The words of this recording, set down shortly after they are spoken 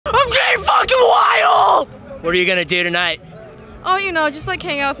What are you gonna do tonight? Oh, you know, just like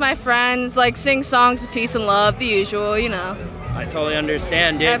hang out with my friends, like sing songs of peace and love, the usual, you know. I totally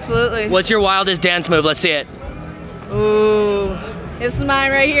understand, dude. Absolutely. What's your wildest dance move? Let's see it. Ooh, this is mine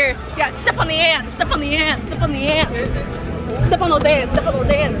right here. Yeah, step on the ants, step on the ants, step on the ants. Step on those ants, step on those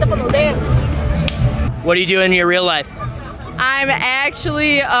ants, step on those ants. What do you do in your real life? I'm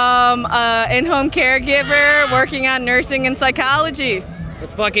actually an in-home caregiver working on nursing and psychology.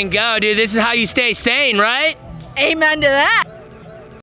 Let's fucking go, dude. This is how you stay sane, right? Amen to that.